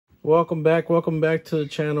Welcome back to the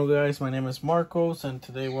channel, guys. My name is Marcos, and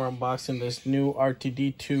today we're unboxing this new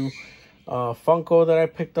R2-D2 Funko that I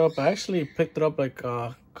picked up. I actually picked it up like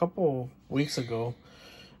a couple weeks ago.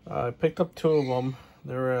 I picked up two of them.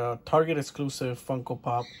 They're a Target exclusive Funko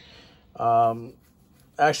Pop. I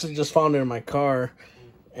actually just found it in my car,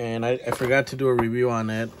 and I forgot to do a review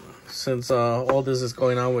on it. Since all this is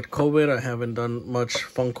going on with COVID, I haven't done much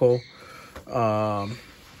Funko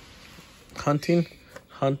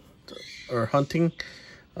hunting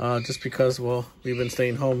just because, well, we've been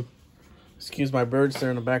staying home. Excuse my birds, they're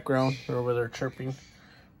in the background, they're over there chirping.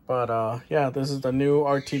 But yeah, this is the new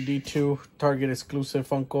R2-D2 Target exclusive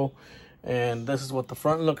Funko, and this is what the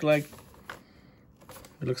front looked like.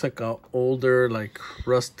 It looks like a older, like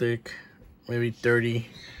rustic, maybe dirty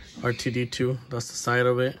R2-D2. That's the side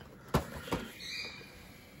of it.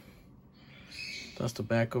 That's the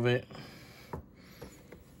back of it.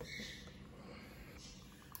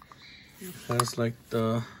 Has like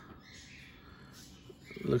the,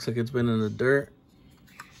 looks like it's been in the dirt.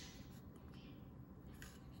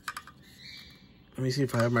 Let me see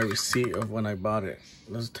if I have my receipt of when I bought it.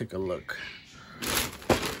 Let's take a look.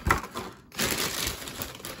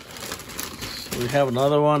 So we have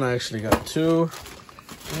another one. I actually got two,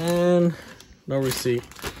 and no receipt.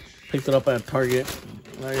 Picked it up at Target.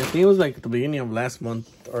 I think it was like at the beginning of last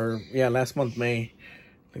month, or yeah, last month, May.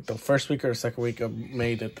 Like the first week or second week of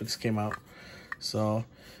May that this came out. So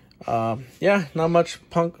yeah, not much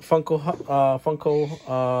Funko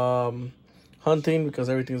hunting because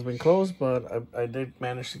everything's been closed, but I did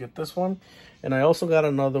manage to get this one. And I also got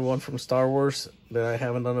another one from Star Wars that I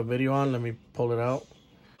haven't done a video on. Let me pull it out.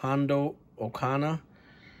 Hondo Okana,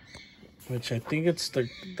 which I think it's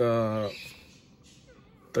the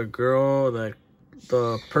girl, that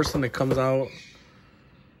the person that comes out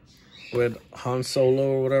with Han Solo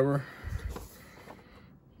or whatever.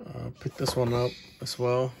 Picked this one up as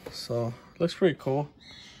well, so looks pretty cool.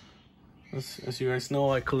 As you guys know,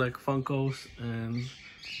 I collect Funkos, and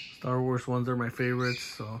Star Wars ones are my favorites,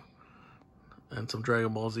 so, and some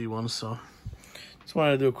Dragon Ball Z ones. So just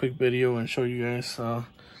wanted to do a quick video and show you guys some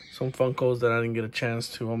Funkos that I didn't get a chance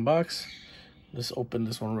to unbox. Let's open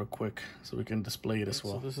this one real quick so we can display it as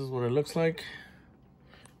well. So this is what it looks like.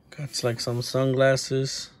 Got like some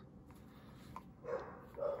sunglasses.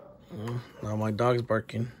 Now my dog's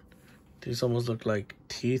barking. These almost look like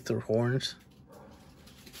teeth or horns.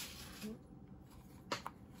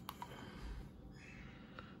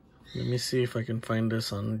 Let me see if I can find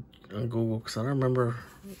this on Google, because I don't remember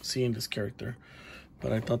seeing this character,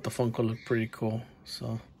 but I thought the Funko looked pretty cool.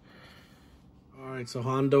 So alright, so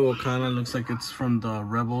Hondo Okana looks like it's from the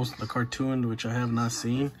Rebels, the cartoon, which I have not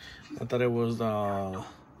seen. I thought it was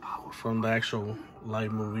from the actual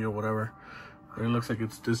live movie or whatever. But it looks like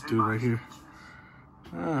it's this dude right here.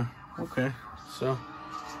 Okay. So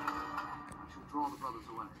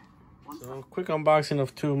quick unboxing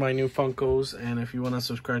of two of my new Funkos. And if you want to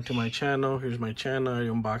subscribe to my channel, here's my channel. I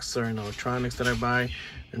unbox certain electronics that I buy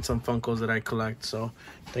and some Funkos that I collect. So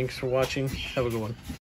thanks for watching. Have a good one.